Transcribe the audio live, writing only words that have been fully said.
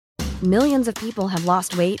Millions of people have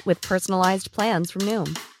lost weight with personalized plans from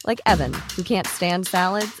Noom. Like Evan, who can't stand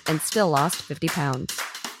salads and still lost 50 pounds.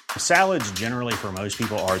 Salads generally for most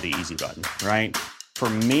people are the easy button, right? For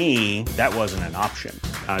me, that wasn't an option.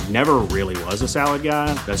 I never really was a salad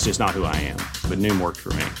guy. That's just not who I am. But Noom worked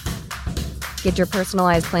for me. Get your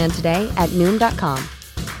personalized plan today at Noom.com.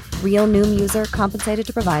 Real Noom user compensated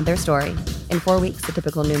to provide their story. In 4 weeks, the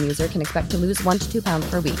typical Noom user can expect to lose 1 to 2 pounds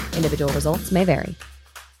per week. Individual results may vary.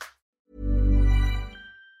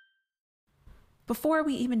 Before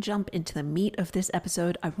we even jump into the meat of this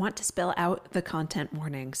episode, I want to spell out the content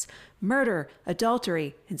warnings. Murder,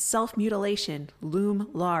 adultery, and self-mutilation loom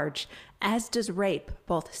large, as does rape,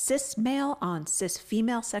 both cis male on cis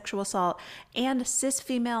female sexual assault and cis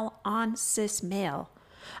female on cis male.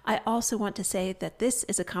 I also want to say that this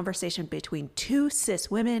is a conversation between two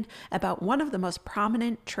cis women about one of the most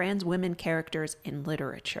prominent trans women characters in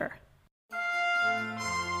literature.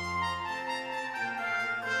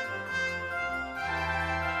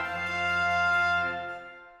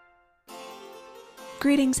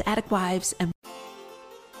 Greetings, Attic Wives, and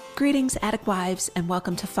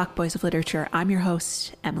welcome to Fuckboys of Literature. I'm your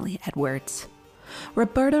host, Emily Edwards.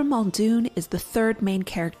 Roberta Muldoon is the third main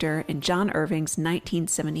character in John Irving's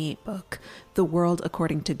 1978 book, The World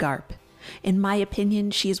According to Garp. In my opinion,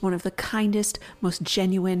 she is one of the kindest, most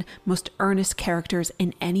genuine, most earnest characters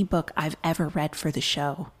in any book I've ever read for the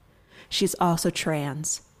show. She's also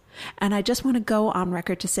trans. And I just want to go on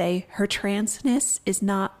record to say her transness is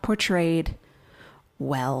not portrayed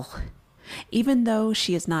well. Even though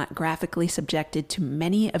she is not graphically subjected to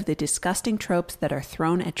many of the disgusting tropes that are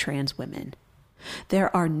thrown at trans women.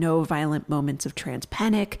 There are no violent moments of trans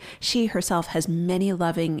panic. She herself has many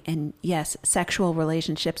loving and, yes, sexual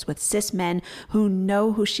relationships with cis men who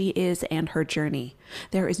know who she is and her journey.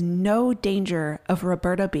 There is no danger of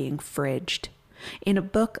Roberta being fridged. In a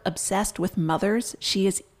book obsessed with mothers, she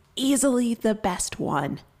is easily the best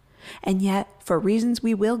one. And yet, for reasons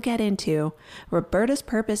we will get into, Roberta's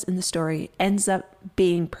purpose in the story ends up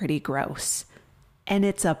being pretty gross. And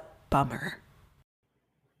it's a bummer.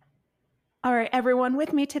 All right, everyone,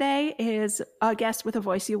 with me today is a guest with a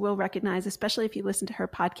voice you will recognize, especially if you listen to her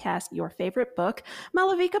podcast, Your Favorite Book.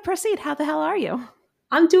 Malavika, proceed. How the hell are you?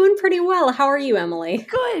 I'm doing pretty well. How are you, Emily?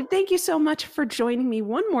 Good. Thank you so much for joining me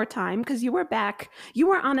one more time, because you were back. You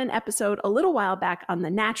were on an episode a little while back on The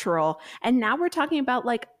Natural, and now we're talking about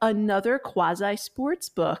like another quasi-sports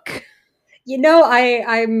book. You know,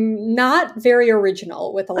 I'm not very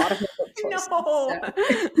original with a lot of my book choices. No.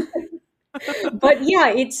 But yeah,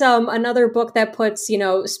 it's another book that puts,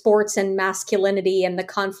 sports and masculinity and the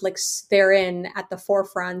conflicts therein at the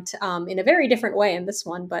forefront in a very different way in this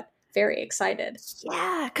one, but very excited.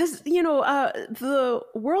 Yeah, because, The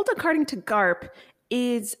World According to Garp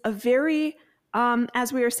is a very,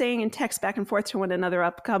 as we were saying in text back and forth to one another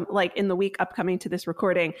in the week upcoming to this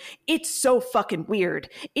recording, it's so fucking weird.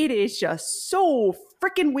 It is just so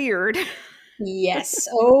freaking weird. Yes.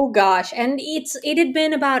 Oh gosh. And it had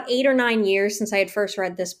been about 8 or 9 years since I had first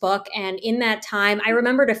read this book. And in that time, I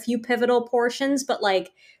remembered a few pivotal portions, but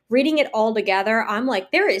like reading it all together, I'm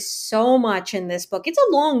like, there is so much in this book. It's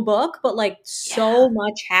a long book, but like so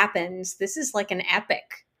much happens. This is like an epic.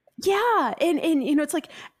 Yeah. And it's like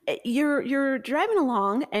you're driving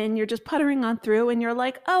along and you're just puttering on through and you're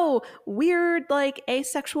like, oh, weird, like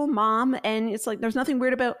asexual mom. And it's like, there's nothing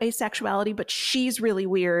weird about asexuality, but she's really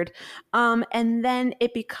weird. And then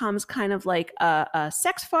it becomes kind of like a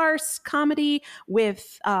sex farce comedy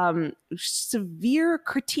with severe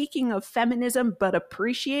critiquing of feminism, but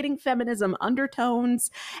appreciating feminism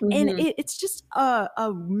undertones. Mm-hmm. And it's just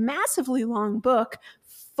a massively long book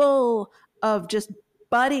full of just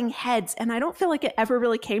butting heads, and I don't feel like it ever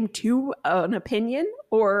really came to an opinion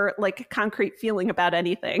or like a concrete feeling about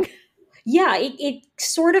anything. Yeah, it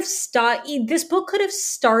sort of this book could have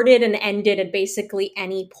started and ended at basically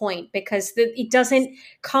any point because it doesn't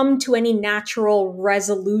come to any natural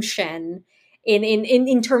resolution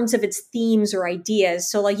in terms of its themes or ideas.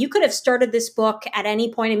 So like you could have started this book at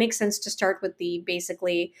any point. It makes sense to start with the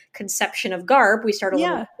basically conception of Garp. We start a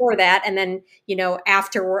little before that. And then,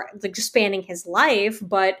 after we're like expanding his life,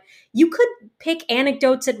 but you could pick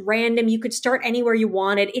anecdotes at random. You could start anywhere you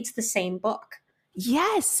wanted. It's the same book.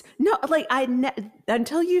 Yes. No, like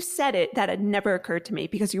until you said it, that had never occurred to me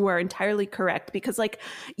because you are entirely correct. Because like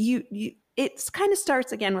it kind of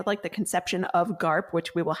starts again with like the conception of Garp,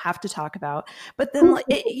 which we will have to talk about. But then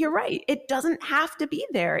you're right. It doesn't have to be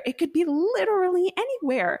there. It could be literally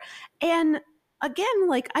anywhere. And again,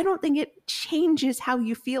 like, I don't think it changes how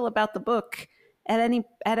you feel about the book at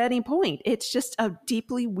any point. It's just a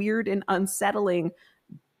deeply weird and unsettling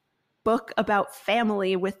book about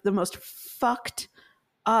family with the most fucked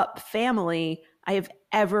up family I have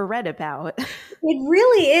ever read about. It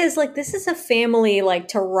really is like this is a family like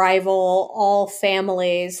to rival all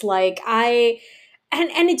families. Like and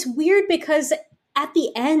it's weird because at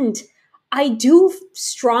the end I do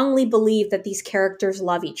strongly believe that these characters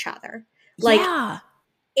love each other. Like Yeah.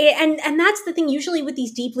 and that's the thing usually with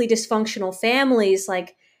these deeply dysfunctional families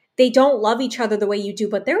like they don't love each other the way you do,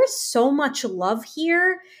 but there is so much love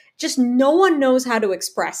here. Just no one knows how to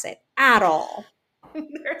express it at all.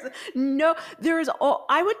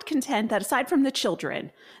 I would contend that aside from the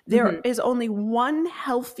children, there Mhm. is only one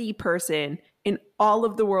healthy person in all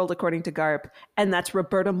of the world, according to Garp, and that's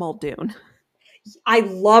Roberta Muldoon. I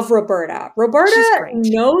love Roberta. She's Roberta great.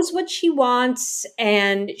 knows what she wants,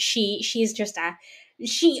 and she's just a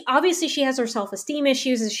she obviously she has her self-esteem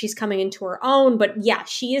issues as she's coming into her own, but yeah,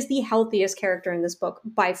 she is the healthiest character in this book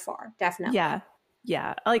by far, definitely. Yeah.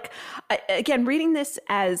 Yeah. Like, again, reading this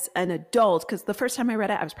as an adult, because the first time I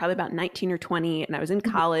read it, I was probably about 19 or 20 and I was in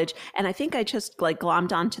college. And I think I just like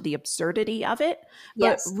glommed onto the absurdity of it. But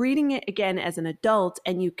Yes. reading it again as an adult,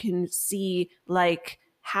 and you can see like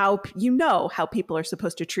how people are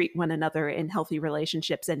supposed to treat one another in healthy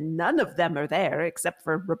relationships, and none of them are there except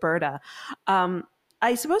for Roberta.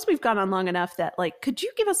 I suppose we've gone on long enough that like, could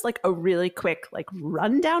you give us like a really quick like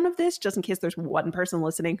rundown of this, just in case there's one person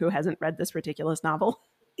listening who hasn't read this ridiculous novel?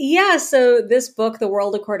 Yeah, so this book, The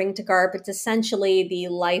World According to Garp, it's essentially the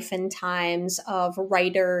life and times of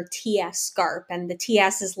writer T.S. Garp. And the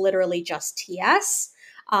T.S. is literally just T.S.,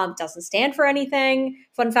 doesn't stand for anything.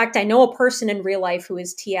 Fun fact, I know a person in real life who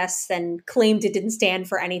is TS and claimed it didn't stand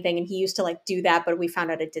for anything. And he used to like do that, but we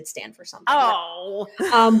found out it did stand for something. Oh.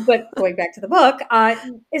 But going back to the book,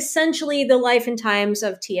 essentially the life and times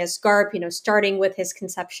of T.S. Garp, starting with his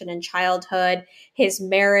conception and childhood, his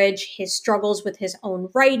marriage, his struggles with his own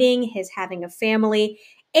writing, his having a family,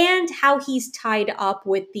 and how he's tied up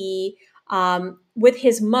with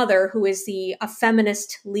his mother, who is a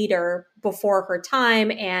feminist leader before her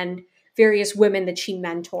time, and various women that she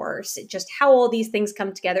mentors. Just how all these things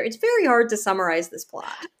come together. It's very hard to summarize this plot.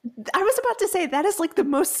 I was about to say that is like the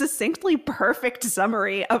most succinctly perfect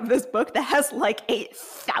summary of this book that has like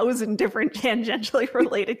 8,000 different tangentially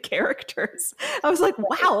related characters. I was like,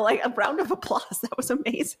 wow, like a round of applause. That was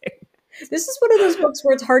amazing. This is one of those books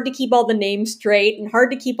where it's hard to keep all the names straight and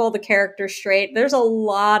hard to keep all the characters straight. There's a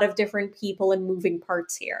lot of different people and moving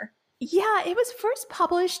parts here. Yeah, it was first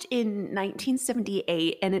published in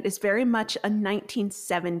 1978, and it is very much a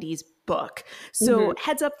 1970s book. So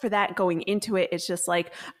heads up for that going into it. It's just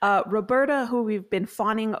like Roberta, who we've been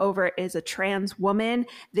fawning over, is a trans woman.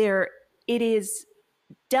 It is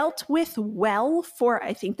dealt with well for,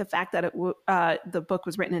 I think, the fact that the book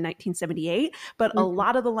was written in 1978, but a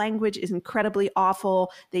lot of the language is incredibly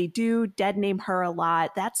awful. They do dead name her a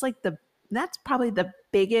lot. That's probably the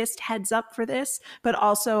biggest heads up for this, but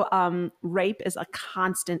also rape is a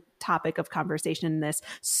constant topic of conversation in this,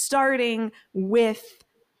 starting with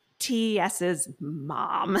T.S.'s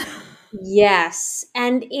mom. Yes,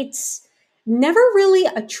 and it's never really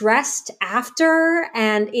addressed after,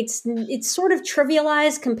 and it's sort of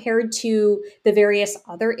trivialized compared to the various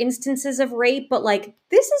other instances of rape, but like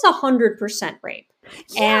this is 100% rape.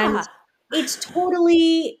 Yeah. And it's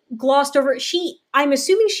totally glossed over. I'm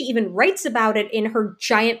assuming she even writes about it in her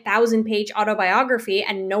giant 1,000-page autobiography,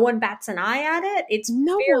 and no one bats an eye at it. It's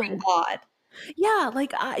very odd. Yeah,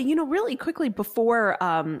 like, really quickly before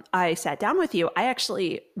I sat down with you, I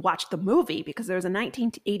actually watched the movie because there was a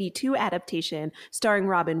 1982 adaptation starring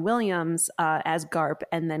Robin Williams as Garp,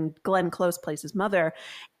 and then Glenn Close plays his mother.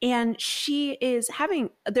 And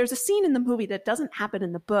there's a scene in the movie that doesn't happen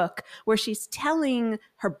in the book where she's telling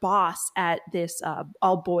her boss at this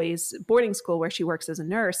all boys boarding school where she works as a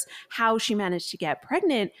nurse how she managed to get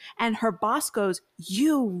pregnant. And her boss goes,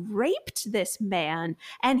 "You raped this man."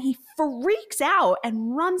 And he freaks out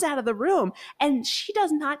and runs out of the room. And she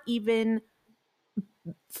does not even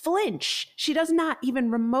flinch. She does not even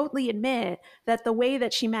remotely admit that the way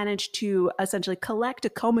that she managed to essentially collect a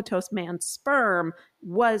comatose man's sperm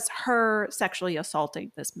was her sexually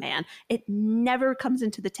assaulting this man. It never comes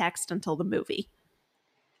into the text until the movie.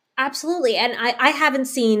 Absolutely. And I haven't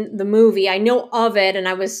seen the movie. I know of it, and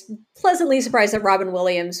I was pleasantly surprised that Robin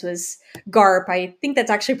Williams was Garp. I think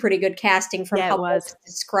that's actually pretty good casting from how it's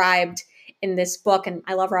described in this book. And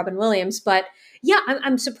I love Robin Williams. But yeah,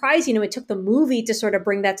 I'm surprised, it took the movie to sort of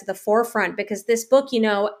bring that to the forefront, because this book,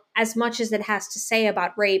 as much as it has to say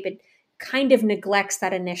about rape, it kind of neglects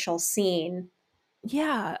that initial scene.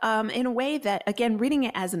 Yeah, in a way that, again, reading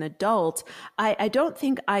it as an adult, I don't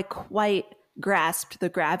think I quite grasped the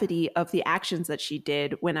gravity of the actions that she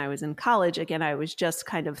did when I was in college. Again, I was just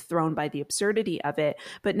kind of thrown by the absurdity of it.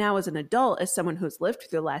 But now as an adult, as someone who's lived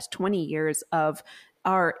through the last 20 years of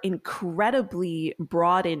our incredibly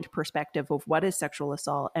broadened perspective of what is sexual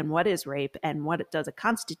assault and what is rape and what it does it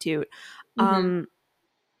constitute,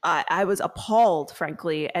 I was appalled,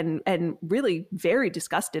 frankly, and really very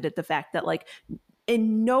disgusted at the fact that, like,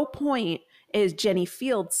 in no point is Jenny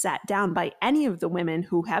Field sat down by any of the women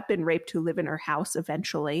who have been raped who live in her house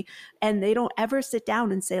eventually, and they don't ever sit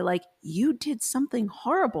down and say, like, you did something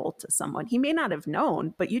horrible to someone. He may not have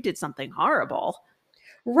known, but you did something horrible.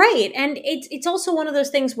 Right. And it's also one of those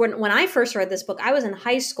things when I first read this book, I was in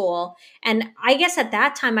high school. And I guess at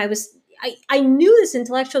that time I knew this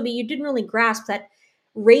intellectually, but you didn't really grasp that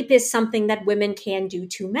rape is something that women can do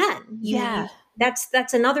to men.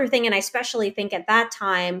 That's another thing. And I especially think at that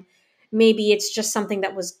time, maybe it's just something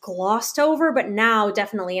that was glossed over, but now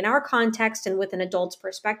definitely in our context and with an adult's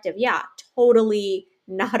perspective, yeah, totally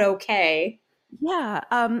not okay. Yeah.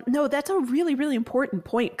 No, that's a really, really important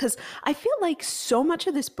point, because I feel like so much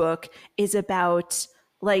of this book is about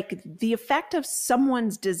like the effect of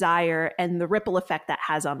someone's desire and the ripple effect that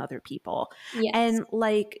has on other people. Yes. And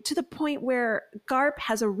like to the point where Garp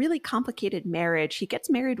has a really complicated marriage. He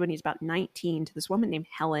gets married when he's about 19 to this woman named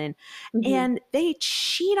Helen, and they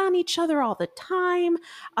cheat on each other all the time.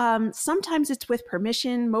 Sometimes it's with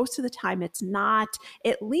permission. Most of the time it's not.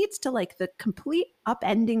 It leads to like the complete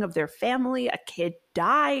upending of their family. A kid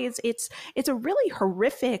dies. It's a really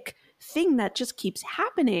horrific thing that just keeps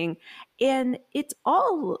happening. And it's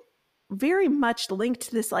all very much linked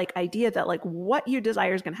to this like idea that like what you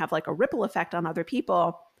desire is going to have like a ripple effect on other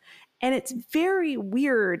people. And it's very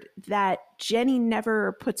weird that Jenny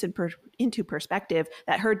never puts into perspective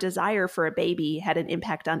that her desire for a baby had an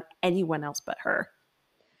impact on anyone else but her.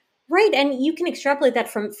 Right. And you can extrapolate that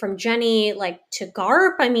from Jenny like to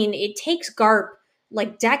Garp. I mean, it takes Garp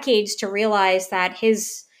like decades to realize that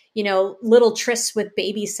his, you know, little trysts with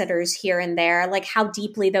babysitters here and there, like how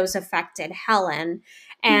deeply those affected Helen.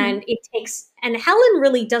 And and Helen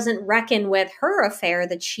really doesn't reckon with her affair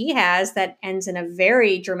that she has that ends in a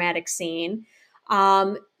very dramatic scene.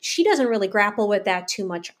 She doesn't really grapple with that too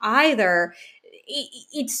much either.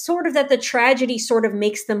 It's sort of that the tragedy sort of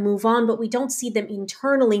makes them move on, but we don't see them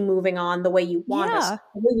internally moving on the way you want us,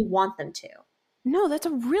 the way you want them to. No, that's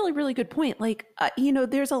a really, really good point. Like, you know,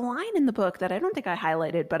 there's a line in the book that I don't think I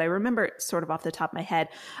highlighted, but I remember it sort of off the top of my head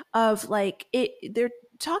of like they're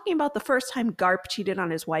talking about the first time Garp cheated on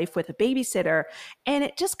his wife with a babysitter. And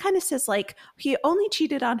it just kind of says like, he only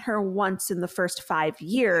cheated on her once in the first 5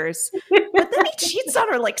 years, but then he cheats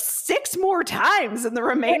on her like 6 more times in the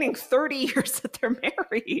remaining 30 years that they're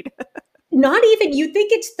married. Not even, you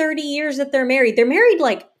think it's 30 years that they're married. They're married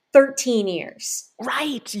like 13 years.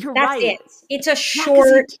 Right. You're That's right. it. It's a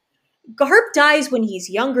short. Garp dies when he's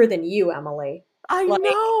younger than you, Emily. I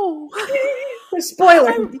know.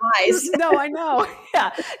 Spoiler, he dies. No, I know.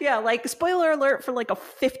 Yeah. Like spoiler alert for like a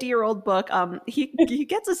 50-year-old book. He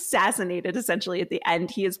gets assassinated essentially at the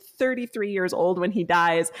end. He is 33 years old when he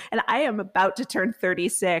dies, and I am about to turn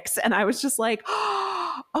 36, and I was just like,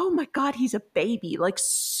 oh my God, he's a baby. Like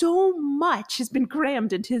so much has been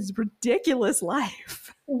crammed into his ridiculous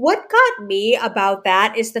life. What got me about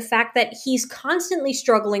that is the fact that he's constantly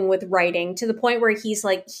struggling with writing to the point where he's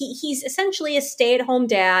like, he's essentially a stay-at-home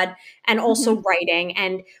dad and also writing.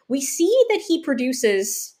 And we see that he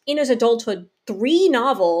produces in his adulthood 3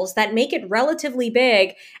 novels that make it relatively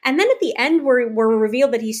big. And then at the end where we're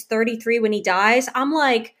revealed that he's 33 when he dies, I'm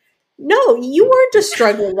like, no, you weren't a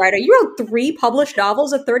struggling writer. You wrote 3 published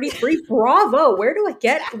novels at 33. Bravo. Where do I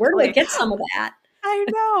get some of that? I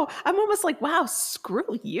know. I'm almost like, wow,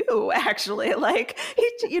 screw you, actually. Like,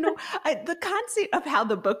 the concept of how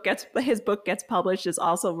his book gets published is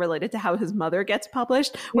also related to how his mother gets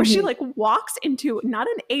published, where she like walks into not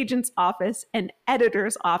an agent's office, an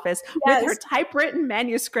editor's office with her typewritten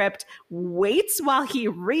manuscript, waits while he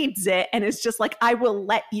reads it, and is just like, I will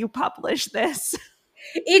let you publish this.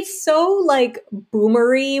 It's so like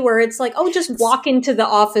boomery where it's like, oh, just walk into the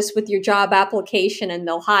office with your job application and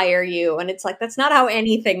they'll hire you. And it's like, that's not how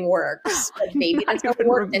anything works. But maybe that's how it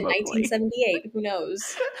worked in 1978. Who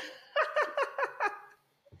knows?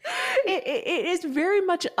 It is very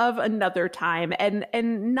much of another time, and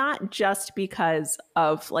not just because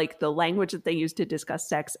of like the language that they use to discuss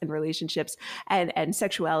sex and relationships and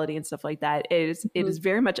sexuality and stuff like that. It is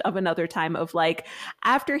very much of another time of like,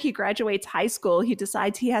 after he graduates high school, he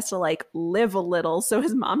decides he has to like live a little. So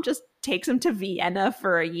his mom just takes him to Vienna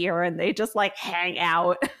for a year and they just like hang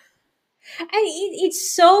out.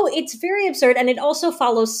 It's very absurd, and it also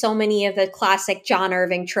follows so many of the classic John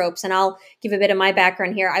Irving tropes. And I'll give a bit of my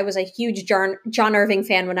background here. I was a huge John Irving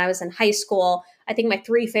fan when I was in high school. I think my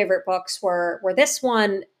 3 favorite books were this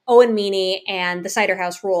one, Owen Meany, and The Cider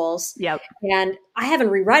House Rules. Yep. And I haven't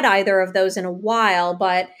reread either of those in a while,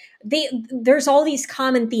 but there's all these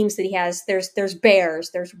common themes that he has. There's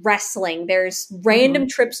bears, there's wrestling, there's random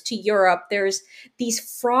trips to Europe, there's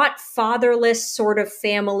these fraught fatherless sort of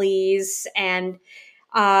families, and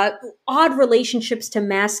odd relationships to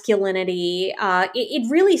masculinity.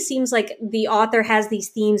 It really seems like the author has these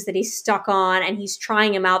themes that he's stuck on, and he's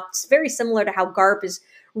trying them out. It's very similar to how Garp is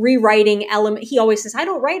rewriting element. He always says, "I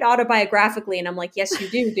don't write autobiographically," and I'm like, "Yes, you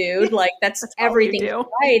do, dude. Like that's everything he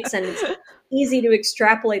writes." And it's easy to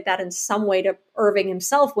extrapolate that in some way to Irving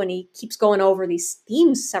himself when he keeps going over these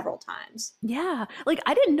themes several times. Yeah. Like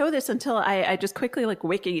I didn't know this until I just quickly like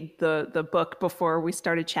wikied the book before we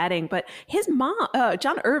started chatting, but his mom,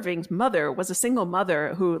 John Irving's mother, was a single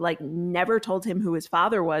mother who like never told him who his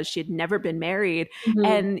father was. She had never been married.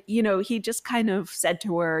 And, he just kind of said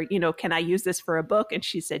to her, "Can I use this for a book?" And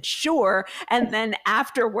she said, "Sure." And then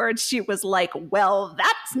afterwards she was like, "Well,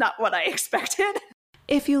 that's not what I expected."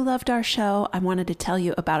 If you loved our show, I wanted to tell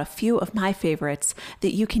you about a few of my favorites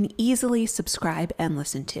that you can easily subscribe and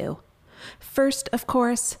listen to. First, of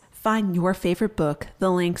course, find your favorite book.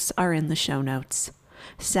 The links are in the show notes.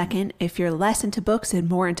 Second, if you're less into books and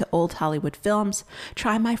more into old Hollywood films,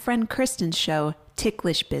 try my friend Kristen's show,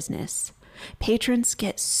 Ticklish Business. Patrons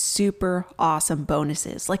get super awesome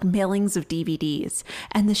bonuses like mailings of DVDs,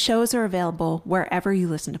 and the shows are available wherever you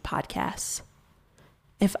listen to podcasts.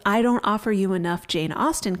 If I don't offer you enough Jane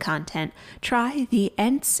Austen content, try the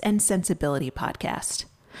Ents and Sensibility podcast.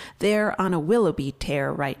 They're on a Willoughby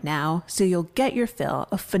tear right now, so you'll get your fill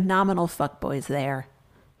of phenomenal fuckboys there.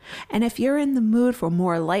 And if you're in the mood for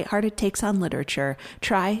more lighthearted takes on literature,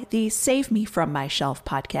 try the Save Me From My Shelf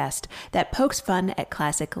podcast that pokes fun at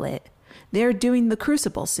classic lit. They're doing The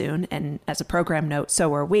Crucible soon, and as a program note,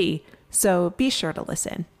 so are we, so be sure to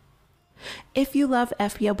listen. If you love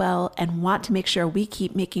FBOL and want to make sure we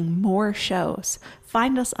keep making more shows,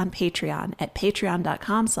 find us on Patreon at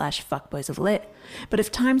patreon.com/fuckboysoflit. But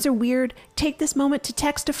if times are weird, take this moment to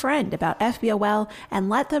text a friend about FBOL and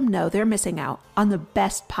let them know they're missing out on the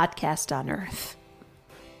best podcast on earth.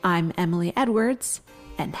 I'm Emily Edwards,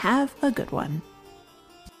 and have a good one.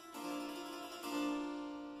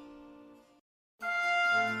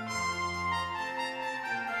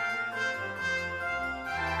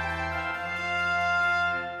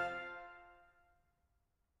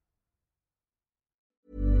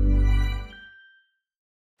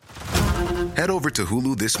 Head over to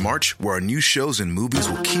Hulu this March, where our new shows and movies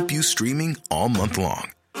will keep you streaming all month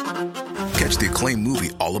long. Catch the acclaimed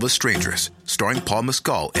movie All of Us Strangers, starring Paul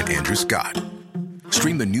Mescal and Andrew Scott.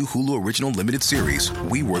 Stream the new Hulu original limited series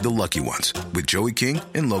We Were the Lucky Ones with Joey King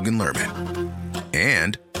and Logan Lerman.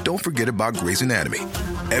 And don't forget about Grey's Anatomy.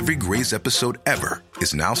 Every Grey's episode ever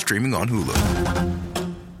is now streaming on Hulu.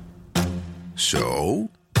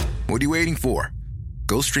 So, what are you waiting for?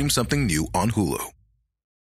 Go stream something new on Hulu.